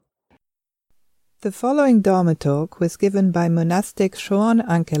The following Dharma talk was given by Monastic Shoan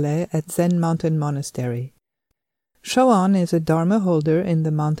Ankele at Zen Mountain Monastery. Shoan is a Dharma holder in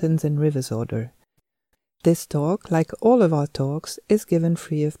the Mountains and Rivers Order. This talk, like all of our talks, is given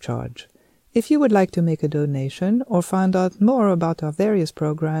free of charge. If you would like to make a donation or find out more about our various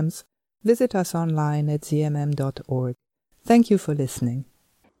programs, visit us online at zmm.org. Thank you for listening.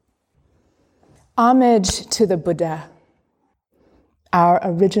 Homage to the Buddha, our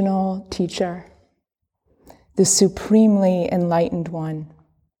original teacher, the supremely enlightened one.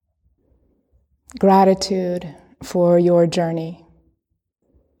 Gratitude for your journey,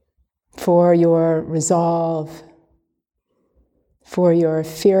 for your resolve, for your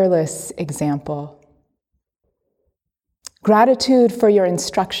fearless example. Gratitude for your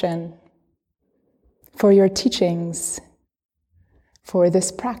instruction, for your teachings, for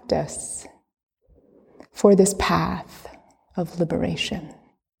this practice, for this path of liberation.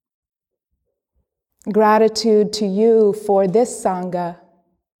 Gratitude to you for this Sangha,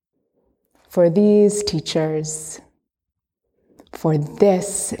 for these teachers, for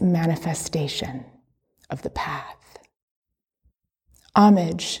this manifestation of the path.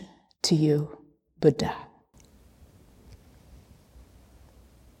 Homage to you, Buddha.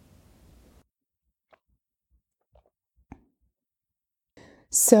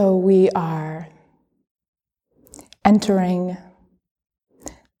 So we are entering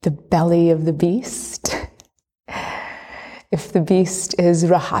the belly of the beast. If the beast is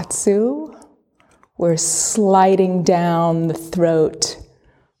Rahatsu, we're sliding down the throat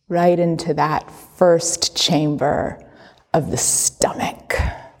right into that first chamber of the stomach.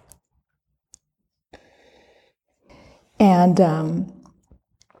 And a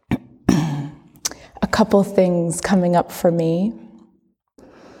couple things coming up for me.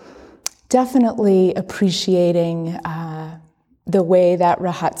 Definitely appreciating the way that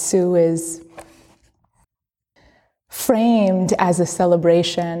Rahatsu is framed as a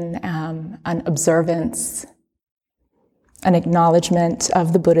celebration, an observance, an acknowledgement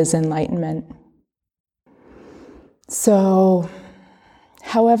of the Buddha's enlightenment. So,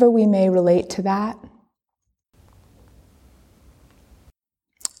 however we may relate to that,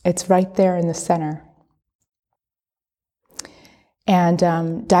 it's right there in the center. And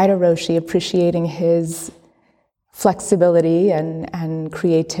Daido Roshi, appreciating his flexibility and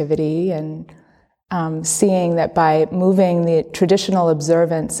creativity, and seeing that by moving the traditional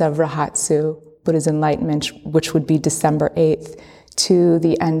observance of Rahatsu, Buddha's enlightenment, which would be December 8th, to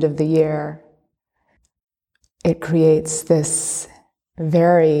the end of the year, it creates this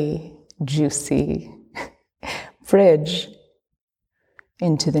very juicy bridge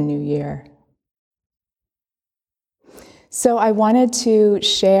into the new year. So I wanted to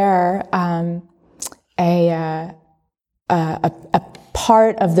share a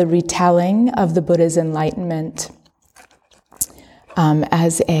part of the retelling of the Buddha's enlightenment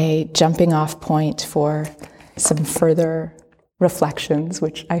as a jumping off point for some further reflections,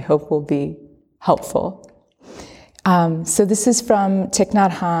 which I hope will be helpful. So this is from Thich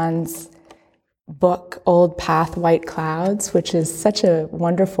Nhat Hanh's book, Old Path, White Clouds, which is such a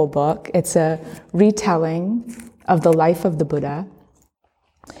wonderful book. It's a retelling of the life of the Buddha.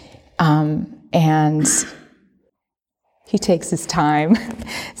 And he takes his time,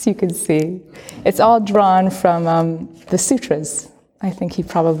 as you can see. It's all drawn from the sutras. I think he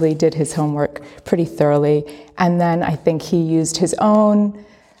probably did his homework pretty thoroughly. And then I think he used his own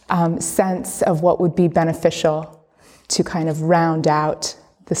sense of what would be beneficial to kind of round out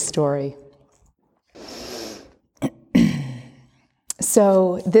the story.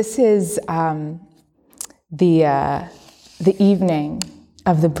 So this is the evening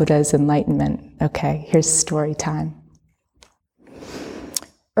of the Buddha's enlightenment. Okay, here's story time.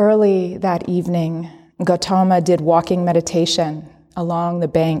 Early that evening, Gautama did walking meditation along the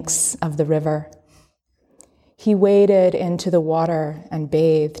banks of the river. He waded into the water and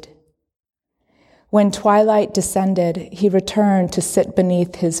bathed. When twilight descended, he returned to sit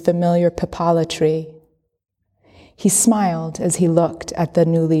beneath his familiar pipala tree. He smiled as he looked at the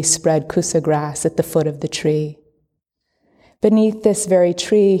newly spread kusa grass at the foot of the tree. Beneath this very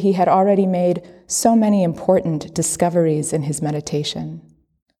tree, he had already made so many important discoveries in his meditation.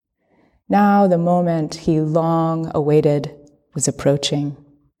 Now the moment he long awaited was approaching.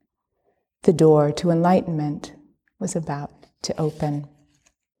 The door to enlightenment was about to open.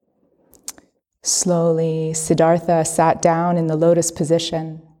 Slowly, Siddhartha sat down in the lotus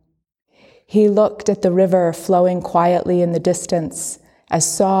position. He looked at the river flowing quietly in the distance as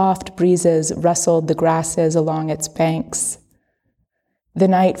soft breezes rustled the grasses along its banks. The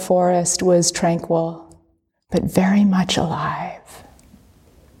night forest was tranquil, but very much alive.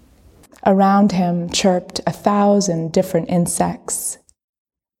 Around him chirped 1,000 different insects.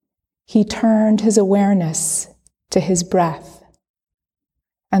 He turned his awareness to his breath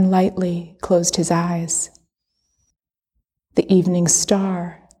and lightly closed his eyes. The evening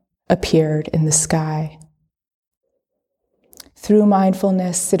star appeared in the sky. Through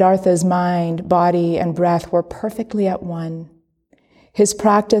mindfulness, Siddhartha's mind, body, and breath were perfectly at one. His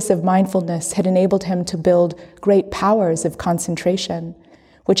practice of mindfulness had enabled him to build great powers of concentration,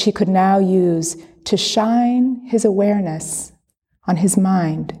 which he could now use to shine his awareness on his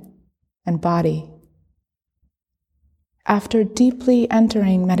mind and body. After deeply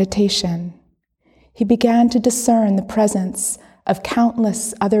entering meditation, he began to discern the presence of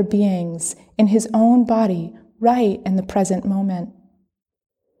countless other beings in his own body right in the present moment.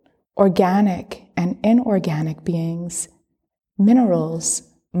 Organic and inorganic beings, minerals,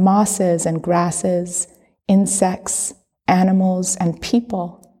 mosses and grasses, insects, animals, and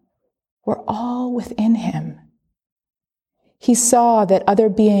people were all within him. He saw that other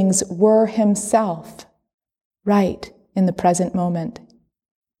beings were himself right in the present moment.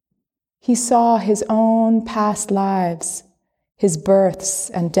 He saw his own past lives, his births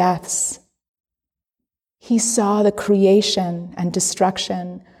and deaths. He saw the creation and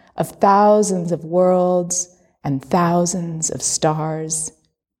destruction of thousands of worlds and thousands of stars.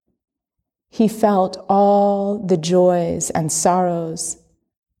 He felt all the joys and sorrows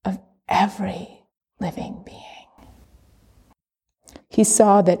of every living being. He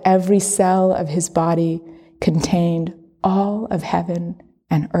saw that every cell of his body contained all of heaven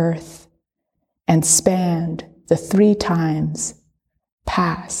and earth and spanned the 3 times,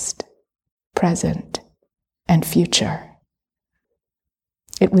 past, present, and future.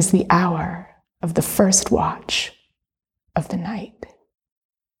 It was the hour of the first watch of the night.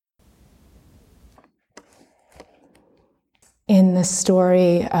 In the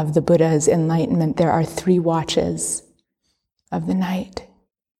story of the Buddha's enlightenment, there are 3 watches of the night.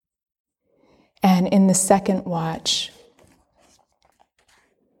 And in the second watch,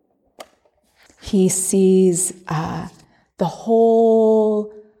 he sees the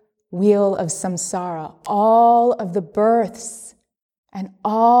whole wheel of samsara, all of the births and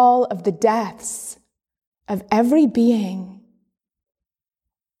all of the deaths of every being.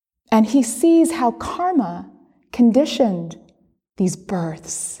 And he sees how karma conditioned these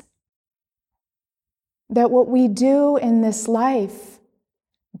births. That what we do in this life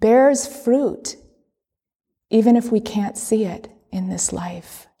bears fruit, even if we can't see it in this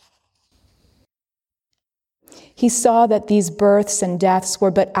life. He saw that these births and deaths were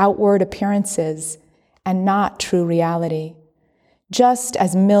but outward appearances and not true reality. Just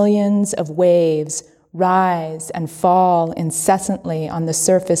as millions of waves rise and fall incessantly on the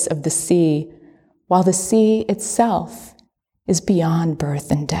surface of the sea, while the sea itself is beyond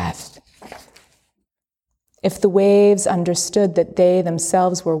birth and death. If the waves understood that they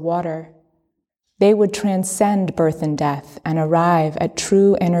themselves were water, they would transcend birth and death and arrive at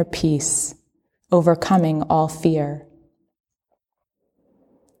true inner peace, overcoming all fear.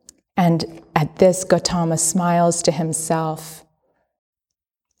 And at this, Gautama smiles to himself,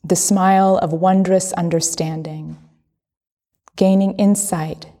 the smile of wondrous understanding, gaining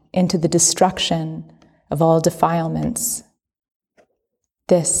insight into the destruction of all defilements.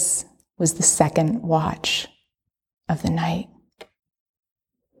 This was the second watch of the night.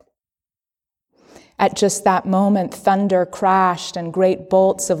 At just that moment, thunder crashed and great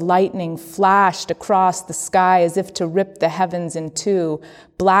bolts of lightning flashed across the sky as if to rip the heavens in two.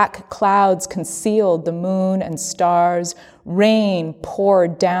 Black clouds concealed the moon and stars. Rain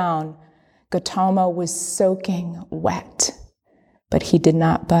poured down. Gautama was soaking wet, but he did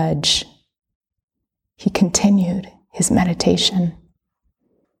not budge. He continued his meditation.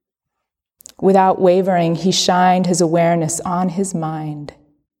 Without wavering, he shined his awareness on his mind.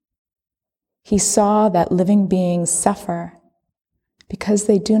 He saw that living beings suffer because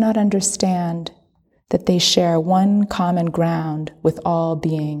they do not understand that they share one common ground with all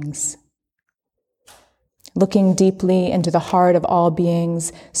beings. Looking deeply into the heart of all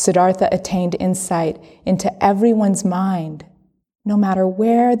beings, Siddhartha attained insight into everyone's mind, no matter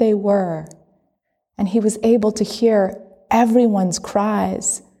where they were, and he was able to hear everyone's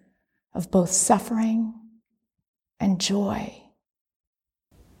cries of both suffering and joy.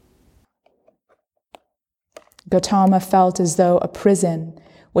 Gautama felt as though a prison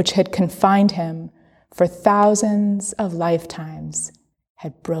which had confined him for thousands of lifetimes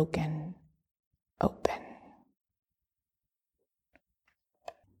had broken open.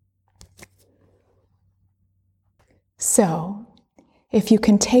 So, if you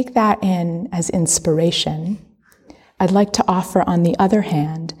can take that in as inspiration, I'd like to offer, on the other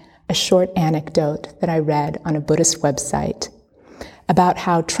hand, a short anecdote that I read on a Buddhist website about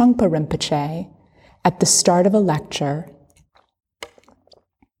how Trungpa Rinpoche, at the start of a lecture,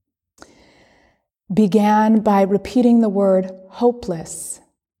 began by repeating the word hopeless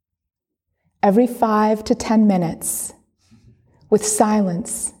every 5 to 10 minutes with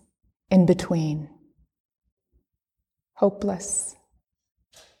silence in between. Hopeless.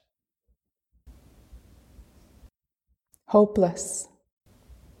 Hopeless.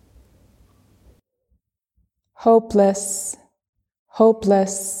 Hopeless.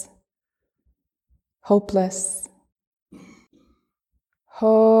 Hopeless. Hopeless.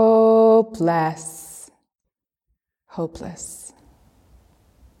 Hopeless. Hopeless.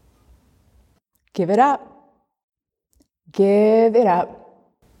 Give it up. Give it up.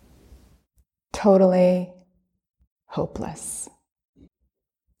 Totally hopeless.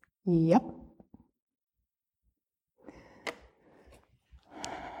 Yep.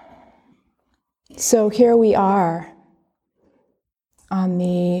 So here we are on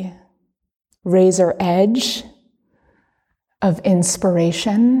the razor edge of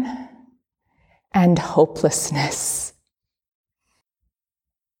inspiration and hopelessness.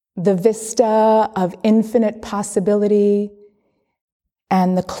 The vista of infinite possibility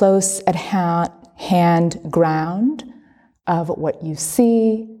and the close at hand ground of what you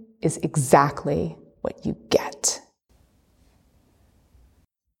see is exactly what you get.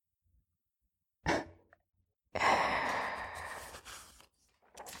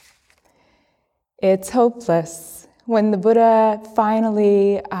 It's hopeless. When the Buddha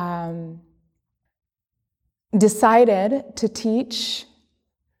finally decided to teach,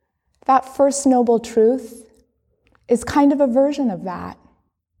 that first noble truth is kind of a version of that.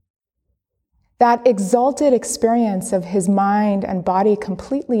 That exalted experience of his mind and body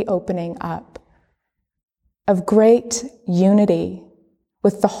completely opening up, of great unity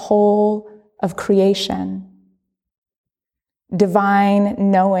with the whole of creation, divine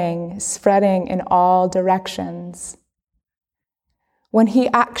knowing spreading in all directions. When he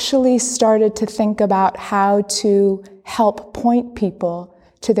actually started to think about how to help point people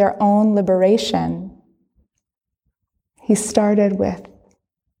to their own liberation, he started with,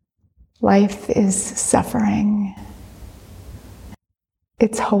 life is suffering.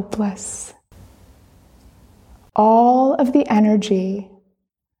 It's hopeless. All of the energy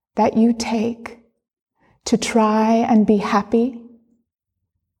that you take to try and be happy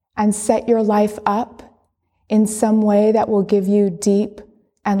and set your life up in some way that will give you deep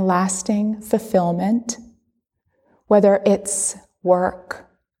and lasting fulfillment, whether it's work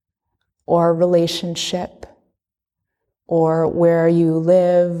or relationship or where you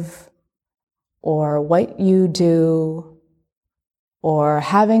live or what you do or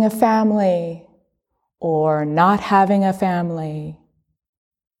having a family or not having a family,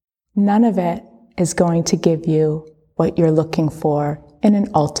 none of it is going to give you what you're looking for in an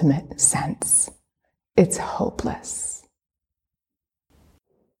ultimate sense. It's hopeless.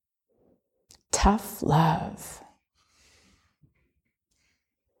 Tough love.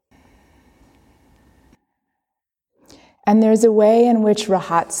 And there's a way in which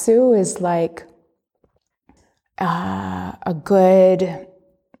Rahatsu is like a good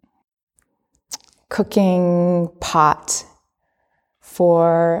cooking pot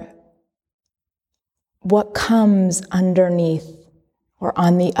for what comes underneath or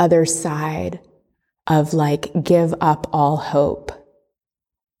on the other side of like give up all hope.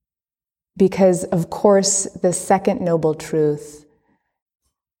 Because of course the second noble truth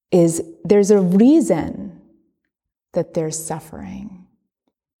is there's a reason that there's suffering.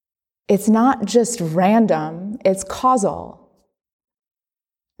 It's not just random, it's causal.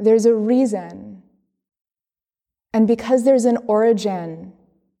 There's a reason. And because there's an origin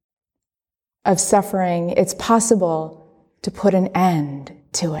of suffering, it's possible to put an end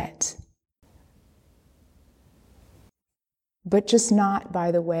to it. But just not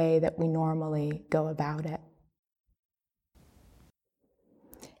by the way that we normally go about it.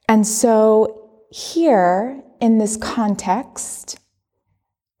 And so here, in this context,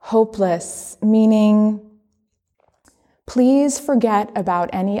 hopeless, meaning please forget about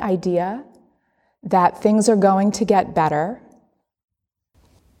any idea that things are going to get better,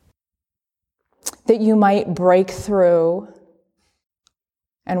 that you might break through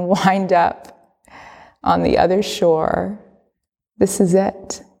and wind up on the other shore. This is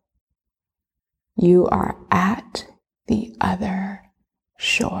it. You are at the other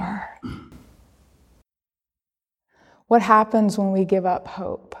shore. What happens when we give up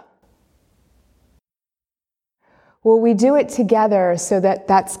hope? Well, we do it together so that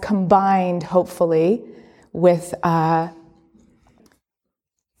that's combined, hopefully, with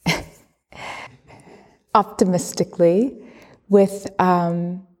optimistically with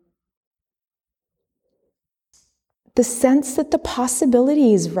the sense that the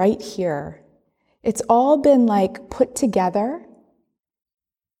possibility is right here. It's all been like put together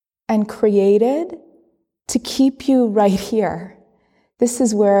and created to keep you right here. This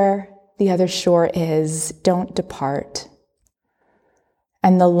is where the other shore is. Don't depart.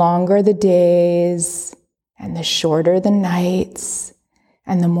 And the longer the days and the shorter the nights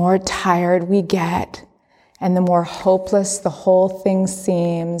and the more tired we get and the more hopeless the whole thing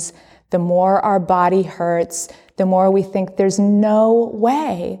seems, the more our body hurts, the more we think there's no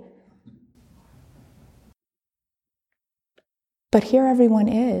way. But here everyone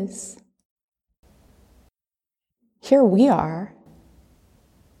is. Here we are.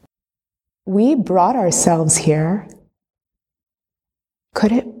 We brought ourselves here.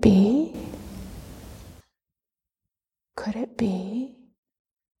 Could it be? Could it be?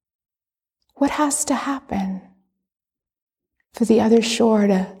 What has to happen for the other shore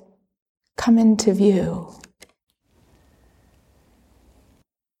to come into view?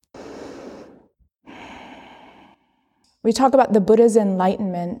 We talk about the Buddha's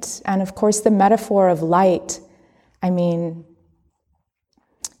enlightenment, and of course the metaphor of light. I mean,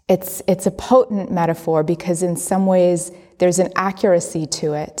 it's a potent metaphor because in some ways there's an accuracy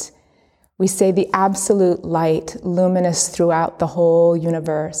to it. We say the absolute light, luminous throughout the whole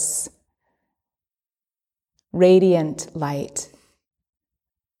universe. Radiant light.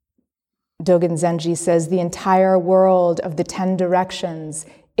 Dogen Zenji says the entire world of the 10 directions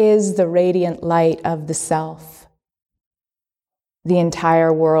is the radiant light of the self. The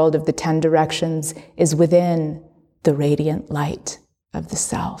entire world of the 10 directions is within the radiant light of the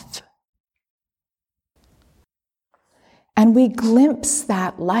self. And we glimpse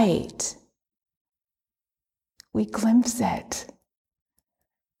that light. We glimpse it.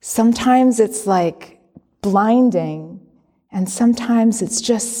 Sometimes it's like blinding, and sometimes it's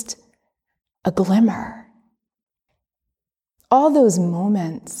just a glimmer. All those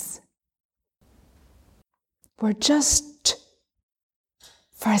moments were just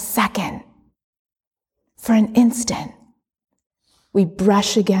for a second, for an instant, we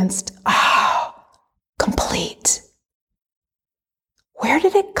brush against, complete. Where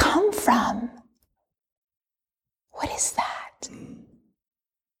did it come from? What is that?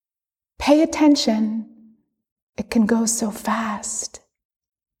 Pay attention. It can go so fast.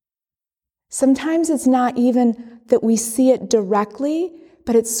 Sometimes it's not even that we see it directly,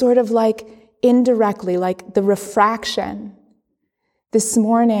 but it's sort of like indirectly, like the refraction. This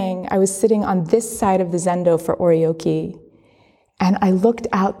morning, I was sitting on this side of the zendo for oryoki, and I looked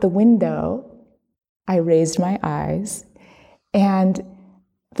out the window. I raised my eyes, and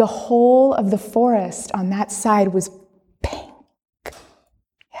the whole of the forest on that side was pink.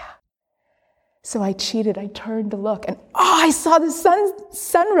 Yeah. So I cheated. I turned to look, and I saw the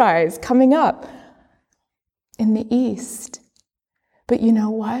sunrise coming up in the east. But you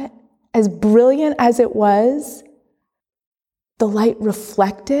know what? As brilliant as it was, the light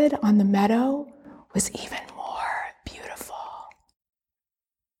reflected on the meadow was even more beautiful.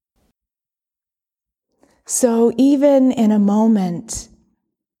 So even in a moment,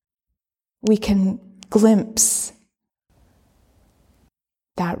 we can glimpse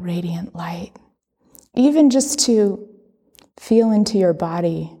that radiant light. Even just to feel into your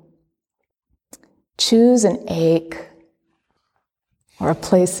body. Choose an ache or a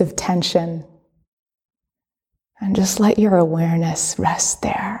place of tension. And just let your awareness rest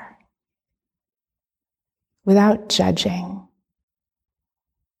there without judging.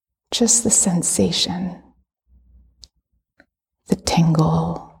 Just the sensation, the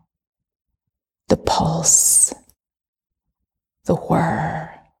tingle, the pulse, the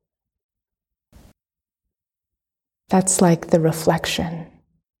whir. That's like the reflection.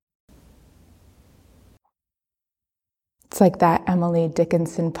 It's like that Emily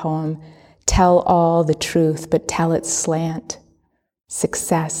Dickinson poem, "Tell all the truth, but tell it slant.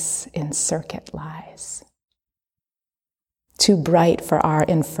 Success in circuit lies." Too bright for our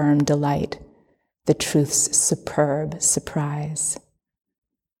infirm delight, the truth's superb surprise.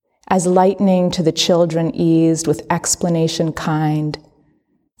 As lightning to the children eased with explanation kind,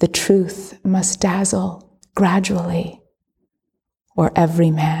 the truth must dazzle gradually, or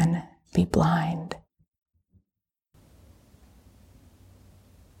every man be blind.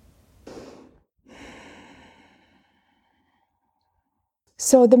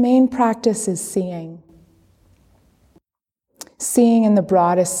 So the main practice is seeing. Seeing in the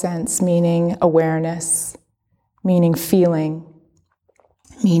broadest sense, meaning awareness, meaning feeling,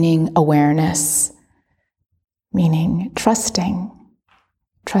 meaning awareness, meaning trusting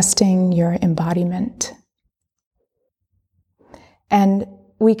your embodiment, And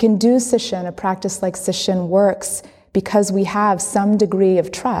we can do Sesshin, a practice like Sesshin works because we have some degree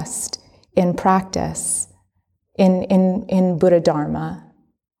of trust in practice, in Buddha Dharma,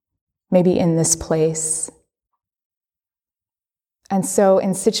 maybe in this place. And so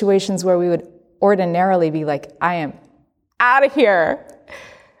in situations where we would ordinarily be like, I am out of here,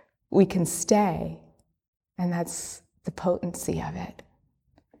 we can stay. And that's the potency of it.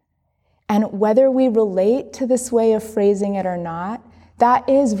 And whether we relate to this way of phrasing it or not, that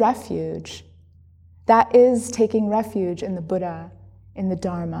is refuge. That is taking refuge in the Buddha, in the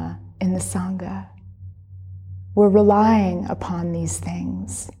Dharma, in the Sangha. We're relying upon these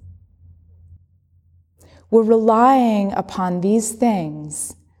things. We're relying upon these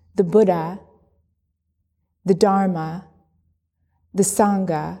things, the Buddha, the Dharma, the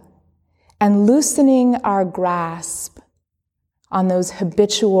Sangha, and loosening our grasp on those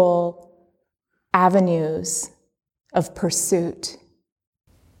habitual avenues of pursuit.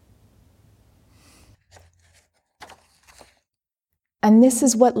 And this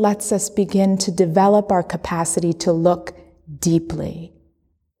is what lets us begin to develop our capacity to look deeply.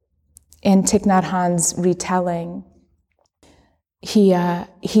 In Thich Nhat Hanh's retelling, he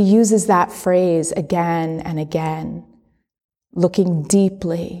uses that phrase again and again, looking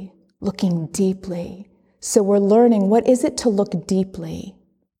deeply, looking deeply. So we're learning, what is it to look deeply?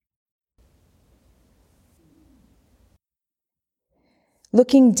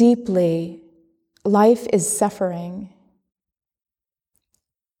 Looking deeply, life is suffering.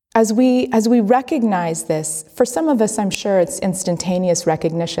 As we recognize this, for some of us, I'm sure it's instantaneous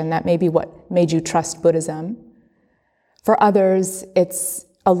recognition. That may be what made you trust Buddhism. For others, it's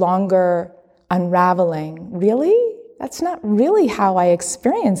a longer unraveling. Really? That's not really how I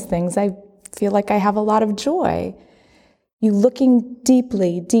experience things. I feel like I have a lot of joy. You looking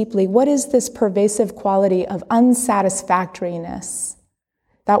deeply, deeply. What is this pervasive quality of unsatisfactoriness?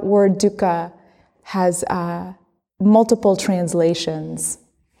 That word dukkha has multiple translations.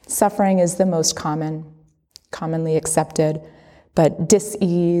 Suffering is the most commonly accepted, but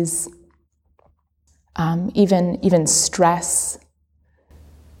dis-ease, even stress,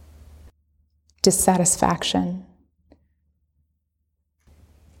 dissatisfaction.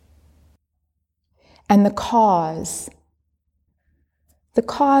 And the cause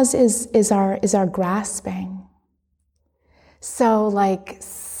is our grasping.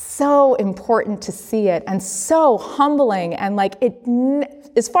 So important to see it, and so humbling, and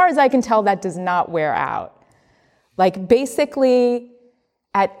as far as I can tell, that does not wear out. Basically,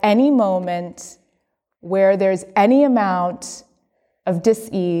 at any moment where there's any amount of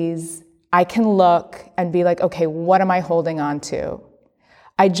dis-ease, I can look and be like, okay, what am I holding on to?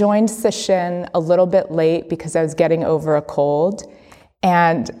 I joined Sesshin a little bit late because I was getting over a cold,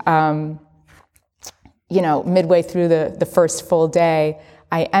 and midway through the first full day,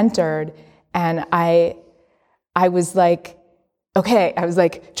 I entered, and I was like, okay, I was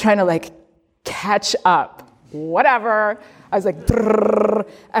trying to catch up, whatever. I was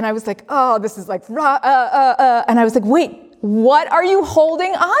and I was like, oh, this is and I was like, wait, what are you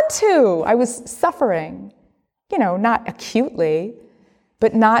holding on to? I was suffering, not acutely,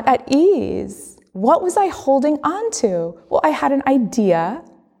 but not at ease. What was I holding on to? Well, I had an idea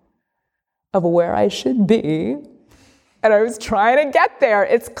of where I should be, and I was trying to get there.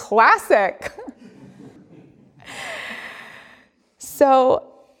 It's classic. So,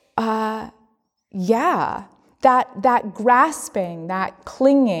 that grasping, that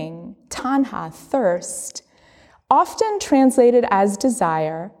clinging, tanha, thirst, often translated as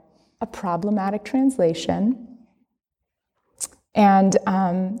desire, a problematic translation. And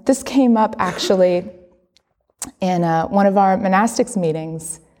this came up actually in one of our monastics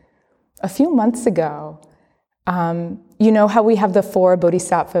meetings a few months ago. You know how we have the 4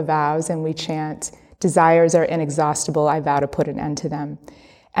 bodhisattva vows and we chant, desires are inexhaustible, I vow to put an end to them.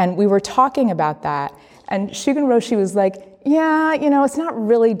 And we were talking about that. And Shugen Roshi was like, yeah, it's not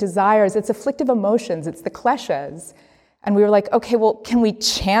really desires, it's afflictive emotions, it's the kleshas. And we were like, okay, well, can we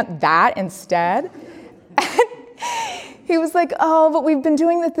chant that instead? And he was like, oh, but we've been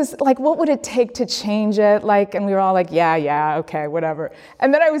doing this, what would it take to change it? And we were all like, yeah, okay, whatever.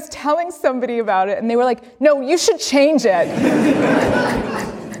 And then I was telling somebody about it, and they were like, no, you should change it.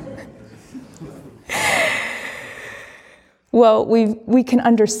 Well, we can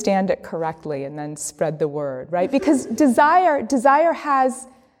understand it correctly and then spread the word, right? Because desire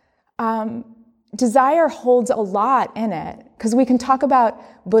holds a lot in it. Because we can talk about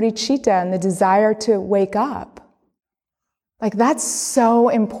bodhicitta and the desire to wake up. That's so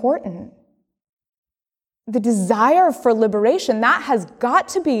important. The desire for liberation, that has got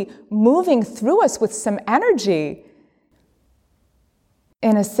to be moving through us with some energy.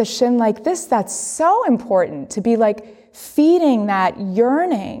 in a session like this, that's so important, to be like feeding that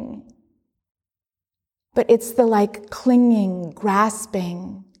yearning. But it's the like clinging,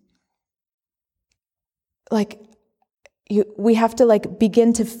 grasping. Like we have to like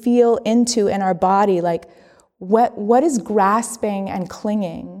begin to feel into in our body, like what is grasping and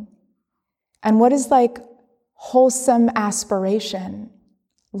clinging? And what is like wholesome aspiration,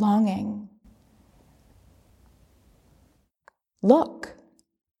 longing? Look.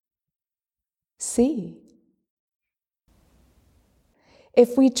 See.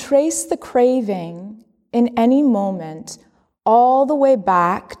 If we trace the craving in any moment all the way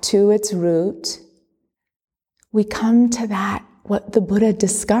back to its root, we come to that, what the Buddha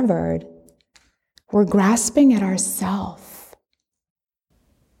discovered. We're grasping at ourself.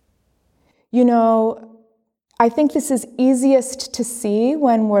 You know, I think this is easiest to see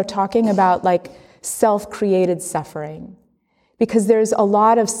when we're talking about like self-created suffering, because there's a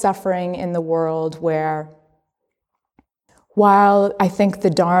lot of suffering in the world where, while I think the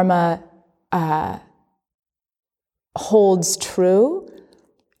Dharma holds true,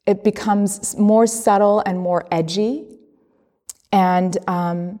 it becomes more subtle and more edgy. And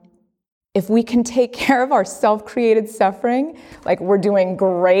if we can take care of our self-created suffering, like we're doing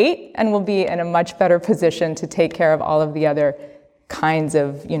great, and we'll be in a much better position to take care of all of the other kinds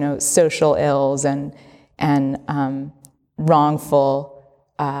of, you know, social ills and wrongful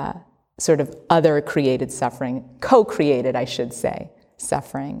sort of other created suffering, co-created, I should say,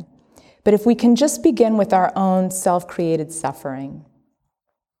 suffering. But if we can just begin with our own self-created suffering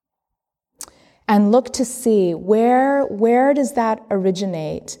and look to see where does that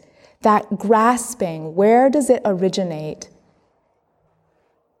originate? That grasping, where does it originate?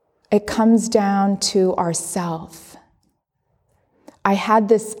 It comes down to ourself. I had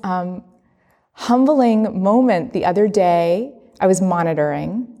this humbling moment the other day. I was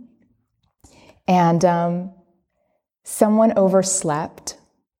monitoring, and someone overslept,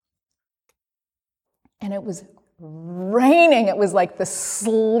 and it was raining. It was like the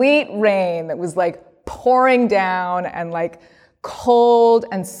sleet rain that was like pouring down and like cold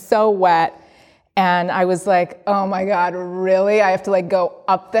and so wet. And I was like, oh my God, really? I have to like go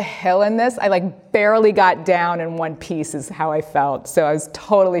up the hill in this? I like barely got down in one piece is how I felt. So I was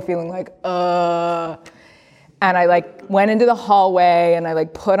totally feeling like, And I like went into the hallway and I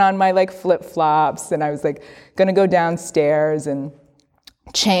like put on my like flip-flops, and I was like gonna go downstairs and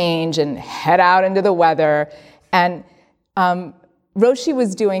change and head out into the weather. And Roshi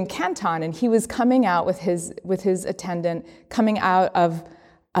was doing Canton, and he was coming out with his attendant, coming out of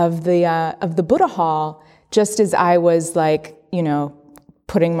the Buddha hall, just as I was like, you know,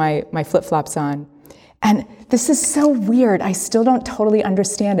 putting my flip-flops on. And this is so weird. I still don't totally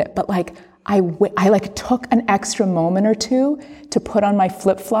understand it, but like I like took an extra moment or two to put on my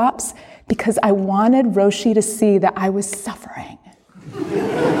flip-flops because I wanted Roshi to see that I was suffering.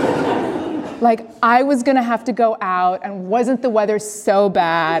 Like I was gonna have to go out, and wasn't the weather so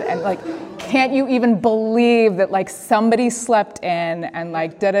bad, and like, can't you even believe that like somebody slept in and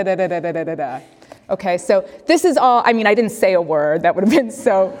like da-da-da-da-da-da-da-da. Okay, so this is all, I mean, I didn't say a word, that would have been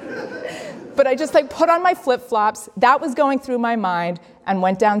so, but I just like put on my flip-flops, that was going through my mind, and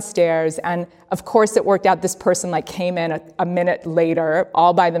went downstairs, and of course it worked out. This person like came in a minute later,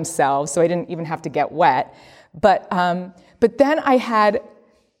 all by themselves, so I didn't even have to get wet. But then I had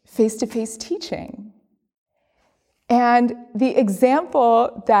face-to-face teaching. And the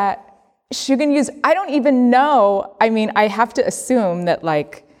example that Shugen used, I don't even know, I mean, I have to assume that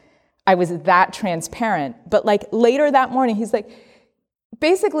like I was that transparent, but like later that morning, he's like,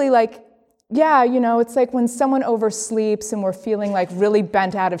 basically like, yeah, you know, it's like when someone oversleeps and we're feeling like really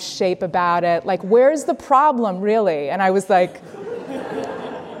bent out of shape about it, like where's the problem really? And I was like,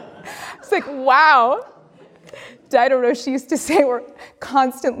 it's like, wow. Daido Roshi used to say we're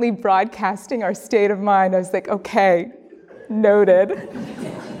constantly broadcasting our state of mind. I was like, okay, noted.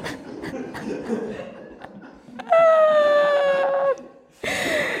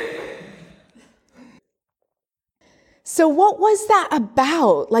 So what was that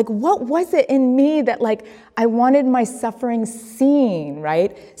about? Like, what was it in me that like I wanted my suffering seen,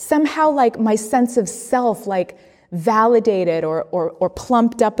 right? Somehow like my sense of self like validated or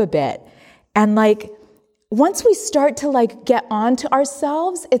plumped up a bit. And like, once we start to like get onto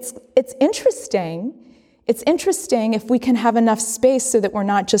ourselves, it's interesting. It's interesting if we can have enough space so that we're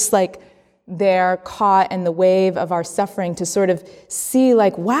not just like there caught in the wave of our suffering, to sort of see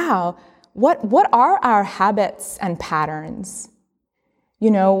like, wow, what are our habits and patterns?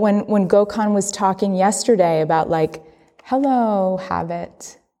 You know, when Gokhan was talking yesterday about like, hello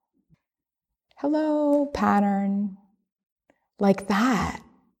habit, hello pattern, like that.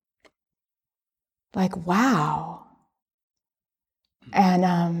 Like, wow.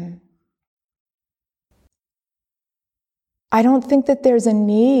 And I don't think that there's a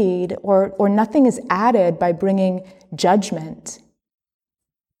need or nothing is added by bringing judgment.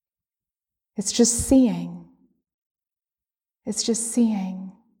 It's just seeing. It's just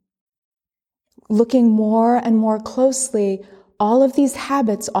seeing. Looking more and more closely, all of these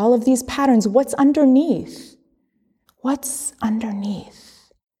habits, all of these patterns, what's underneath? What's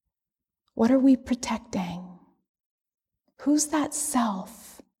underneath? What are we protecting? Who's that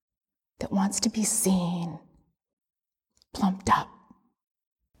self that wants to be seen, plumped up?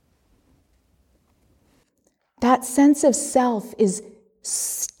 That sense of self is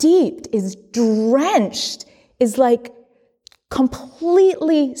steeped, is drenched, is like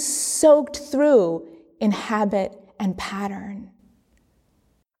completely soaked through in habit and pattern.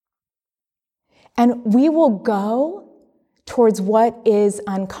 And we will go towards what is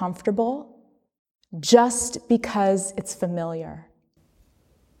uncomfortable just because it's familiar.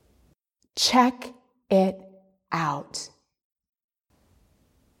 Check it out.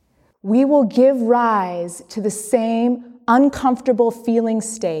 We will give rise to the same uncomfortable feeling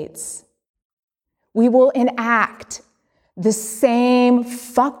states. We will enact the same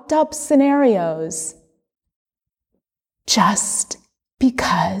fucked up scenarios just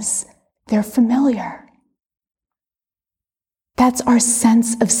because they're familiar. That's our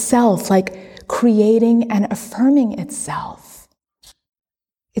sense of self, like creating and affirming itself.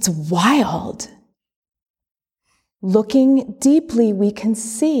 It's wild. Looking deeply, we can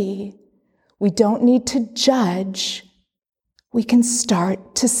see. We don't need to judge. We can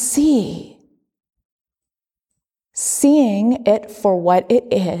start to see. Seeing it for what it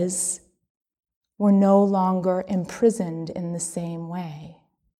is, we're no longer imprisoned in the same way.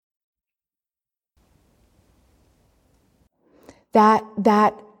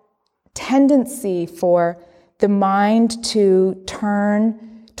 That tendency for the mind to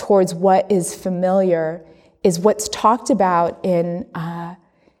turn towards what is familiar is what's talked about in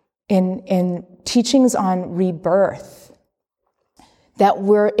teachings on rebirth. That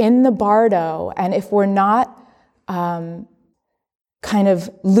we're in the bardo, and if we're not kind of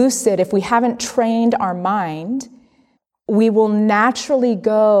lucid, if we haven't trained our mind, we will naturally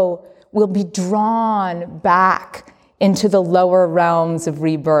we'll be drawn back into the lower realms of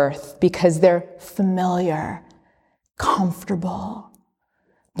rebirth because they're familiar, comfortable.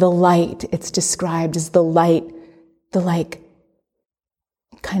 The light, it's described as the light, the like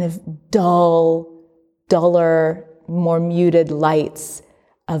kind of duller, more muted lights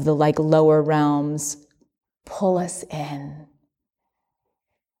of the like lower realms pull us in.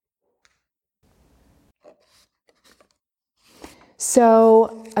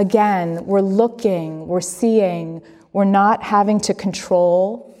 So again, we're looking, we're seeing, we're not having to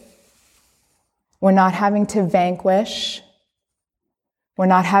control, we're not having to vanquish, we're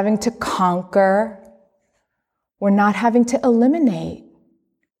not having to conquer, we're not having to eliminate.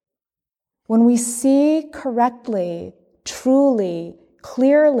 When we see correctly, truly,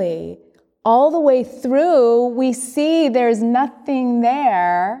 clearly, all the way through, we see there's nothing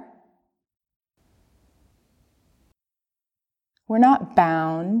there. We're not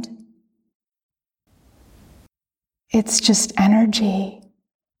bound. It's just energy,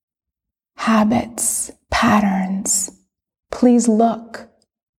 habits, patterns. Please look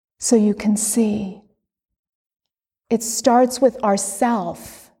so you can see. It starts with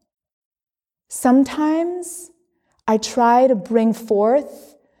ourself. Sometimes I try to bring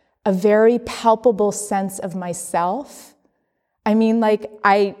forth a very palpable sense of myself. I mean, like,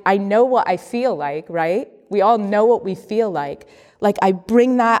 I know what I feel like, right? We all know what we feel like. Like, I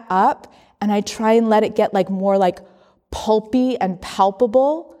bring that up and I try and let it get like more like pulpy and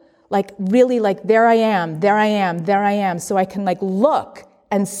palpable. Like, really, like, there I am, there I am, there I am. So I can like look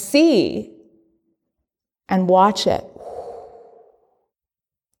and see and watch it.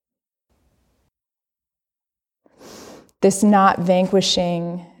 This not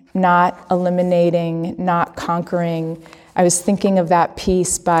vanquishing, not eliminating, not conquering. I was thinking of that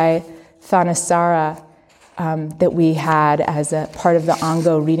piece by Thanissara that we had as a part of the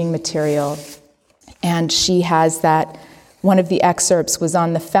Ango reading material. And she has that, one of the excerpts was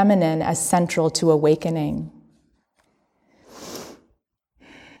on the feminine as central to awakening.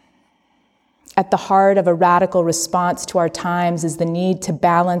 At the heart of a radical response to our times is the need to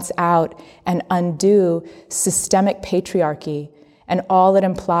balance out and undo systemic patriarchy and all it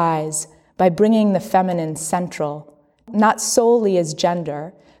implies by bringing the feminine central, not solely as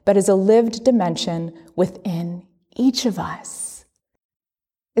gender, but as a lived dimension within each of us.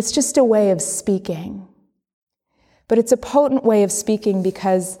 It's just a way of speaking. But it's a potent way of speaking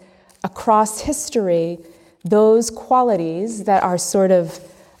because across history, those qualities that are sort of,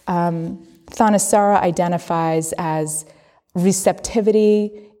 Thanissaro identifies as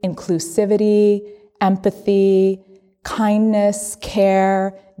receptivity, inclusivity, empathy, kindness,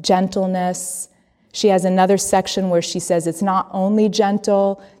 care, gentleness. She has another section where she says it's not only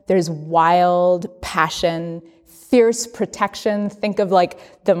gentle, there's wild passion, fierce protection. Think of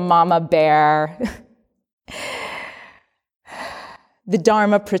like the mama bear, the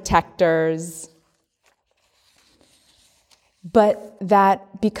Dharma protectors. But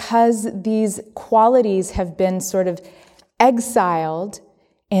that because these qualities have been sort of exiled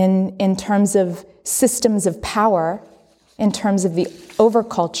in terms of systems of power, in terms of the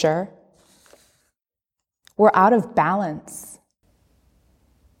overculture, we're out of balance.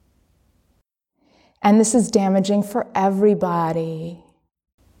 And this is damaging for everybody.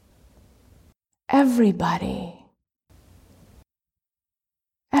 Everybody.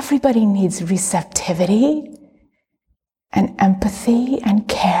 Everybody needs receptivity and empathy and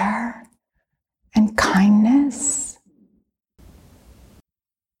care and kindness.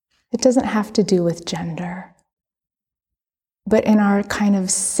 It doesn't have to do with gender. But in our kind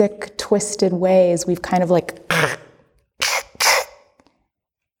of sick, twisted ways, we've kind of like,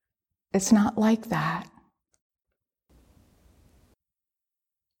 it's not like that.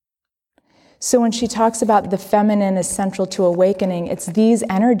 So when she talks about the feminine is central to awakening, it's these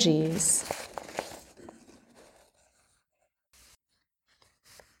energies.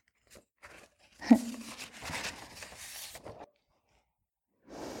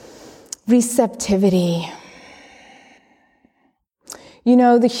 Receptivity. You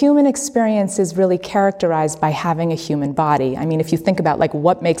know, the human experience is really characterized by having a human body. I mean, if you think about like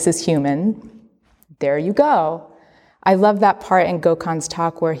what makes us human, there you go. I love that part in Gokhan's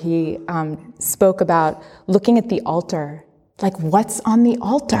talk where he spoke about looking at the altar. Like, what's on the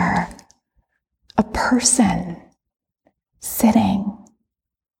altar? A person sitting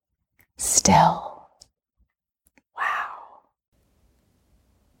still.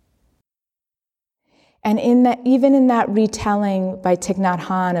 And even in that retelling by Thich Nhat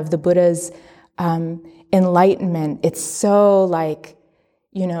Hanh of the Buddha's enlightenment, it's so like,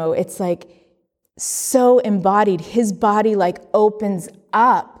 you know, it's like so embodied. His body like opens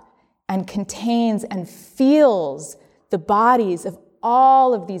up and contains and feels the bodies of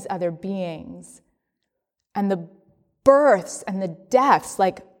all of these other beings. And the births and the deaths,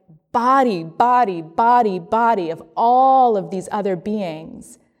 like body of all of these other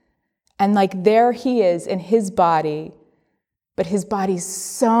beings. And like there he is in his body, but his body's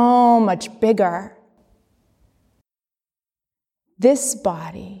so much bigger. This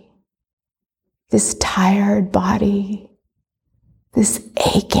body, this tired body, this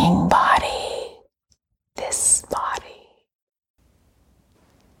aching body, this body.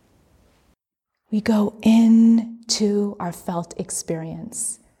 We go into our felt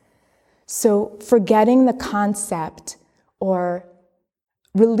experience. So forgetting the concept or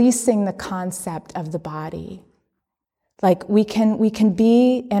releasing the concept of the body. Like we can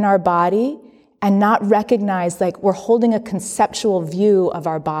be in our body and not recognize like we're holding a conceptual view of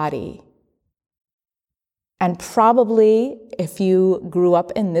our body. And probably if you grew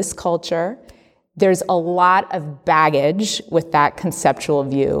up in this culture, there's a lot of baggage with that conceptual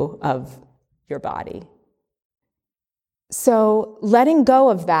view of your body. So letting go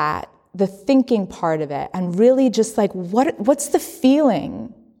of that, the thinking part of it, and really just like, what's the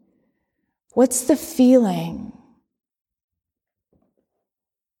feeling? What's the feeling?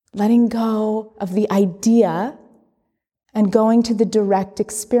 Letting go of the idea and going to the direct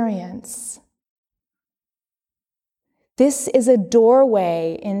experience. This is a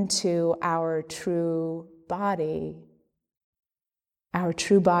doorway into our true body. Our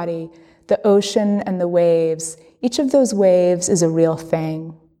true body, the ocean and the waves. Each of those waves is a real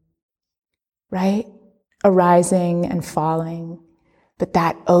thing. Right? Arising and falling. But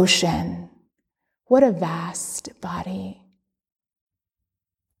that ocean, what a vast body.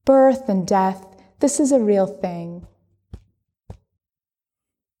 Birth and death, this is a real thing.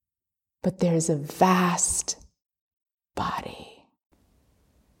 But there's a vast body.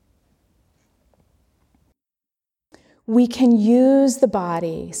 We can use the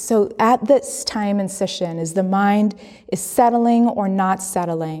body. So at this time in session, as the mind is settling or not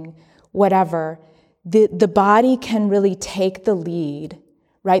settling, whatever, the body can really take the lead,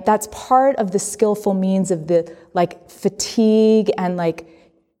 right? That's part of the skillful means of the like fatigue and like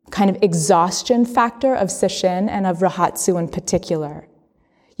kind of exhaustion factor of Sesshin and of Rahatsu in particular.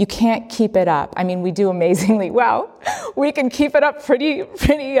 You can't keep it up. I mean, we do amazingly well. We can keep it up pretty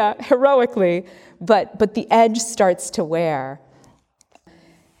heroically, but the edge starts to wear.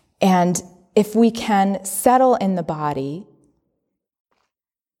 And if we can settle in the body,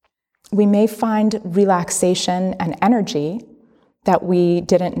 we may find relaxation and energy that we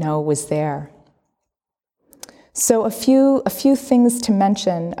didn't know was there. So a few things to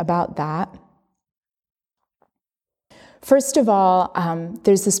mention about that. First of all,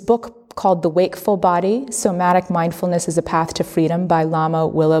 there's this book called The Wakeful Body, Somatic Mindfulness is a Path to Freedom by Lama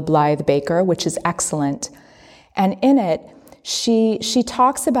Willa Blythe Baker, which is excellent. And in it, she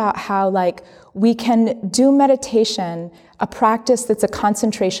talks about how we can do meditation, a practice that's a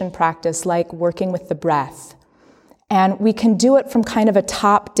concentration practice, like working with the breath. And we can do it from kind of a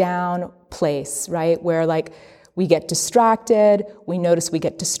top-down place, right? Where we get distracted, we notice we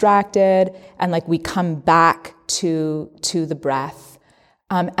get distracted, and we come back to the breath.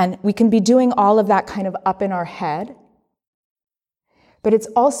 And we can be doing all of that kind of up in our head. But it's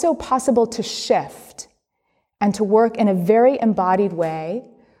also possible to shift and to work in a very embodied way,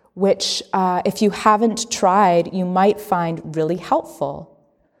 which if you haven't tried, you might find really helpful.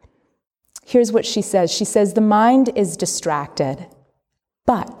 Here's what she says. She says, the mind is distracted,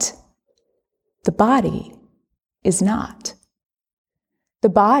 but the body is not. The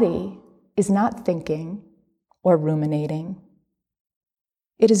body is not thinking or ruminating.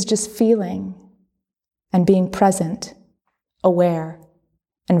 It is just feeling and being present, aware,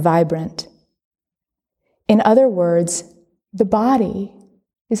 and vibrant. In other words, the body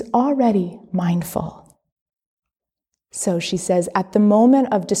is already mindful. So she says, at the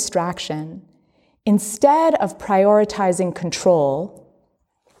moment of distraction, instead of prioritizing control,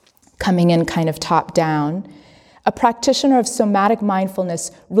 coming in kind of top down, a practitioner of somatic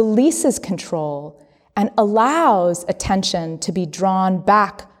mindfulness releases control and allows attention to be drawn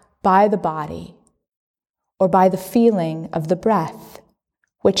back by the body or by the feeling of the breath,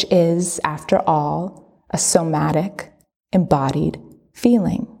 which is, after all, a somatic, embodied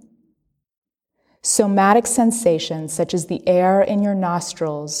feeling. Somatic sensations, such as the air in your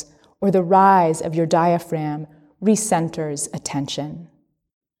nostrils or the rise of your diaphragm, recenters attention.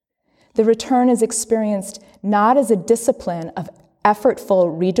 The return is experienced not as a discipline of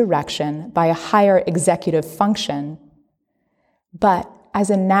effortful redirection by a higher executive function, but as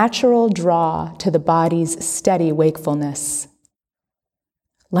a natural draw to the body's steady wakefulness,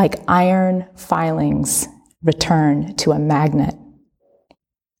 like iron filings return to a magnet.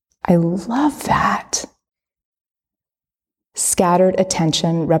 I love that. Scattered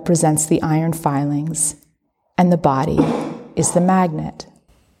attention represents the iron filings, and the body is the magnet.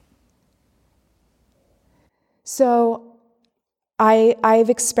 So I've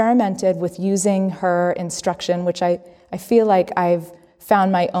experimented with using her instruction, which I feel like I've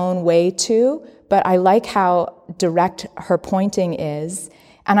found my own way to, but I like how direct her pointing is.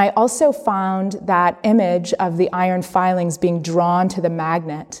 And I also found that image of the iron filings being drawn to the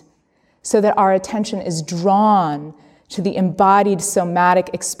magnet, so that our attention is drawn to the embodied somatic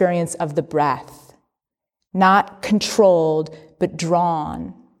experience of the breath, not controlled, but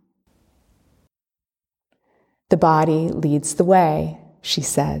drawn. The body leads the way, she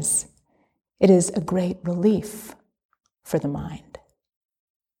says. It is a great relief for the mind.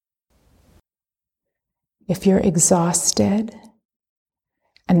 If you're exhausted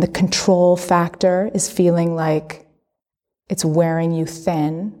and the control factor is feeling like it's wearing you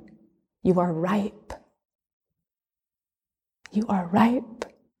thin, you are ripe. You are ripe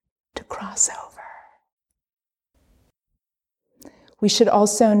to cross over. We should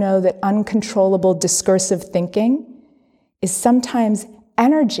also know that uncontrollable discursive thinking is sometimes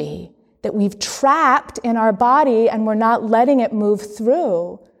energy that we've trapped in our body and we're not letting it move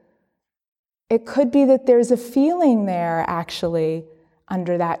through. It could be that there's a feeling there, actually,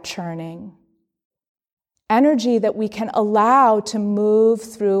 under that churning. Energy that we can allow to move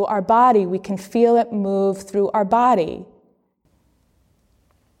through our body. We can feel it move through our body.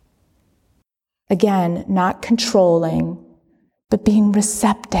 Again, not controlling, but being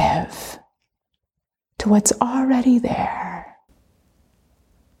receptive to what's already there.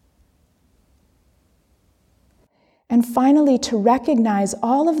 And finally, to recognize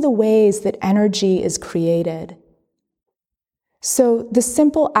all of the ways that energy is created. So the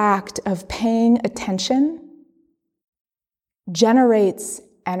simple act of paying attention generates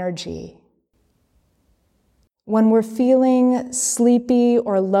energy. When we're feeling sleepy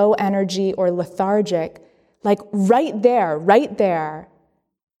or low energy or lethargic, like right there,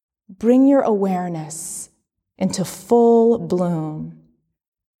 bring your awareness into full bloom.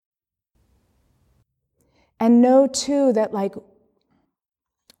 And know too that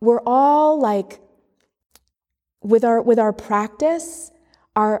we're all like, with our practice,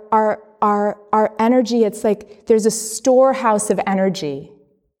 our energy, it's like there's a storehouse of energy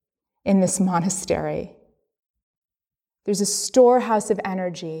in this monastery. There's a storehouse of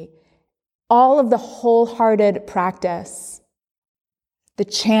energy. All of the wholehearted practice, the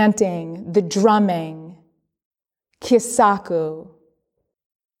chanting, the drumming, kyosaku,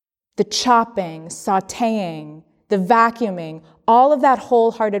 the chopping, sautéing, the vacuuming, all of that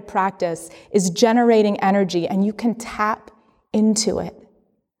wholehearted practice is generating energy, and you can tap into it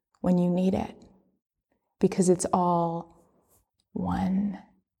when you need it, because it's all one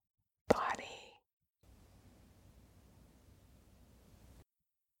body.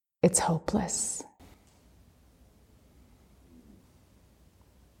 It's hopeless.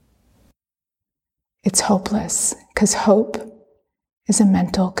 It's hopeless because hope is a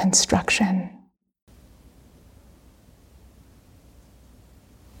mental construction.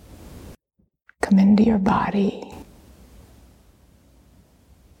 Come into your body.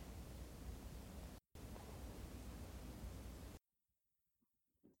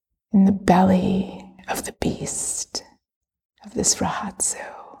 In the belly of the beast, of this Rahatsu.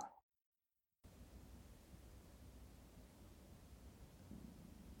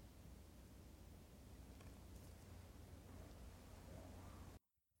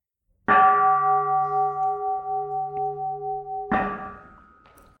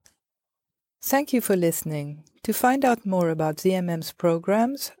 Thank you for listening. To find out more about ZMM's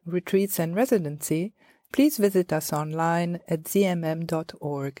programs, retreats and residency, please visit us online at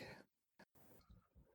zmm.org.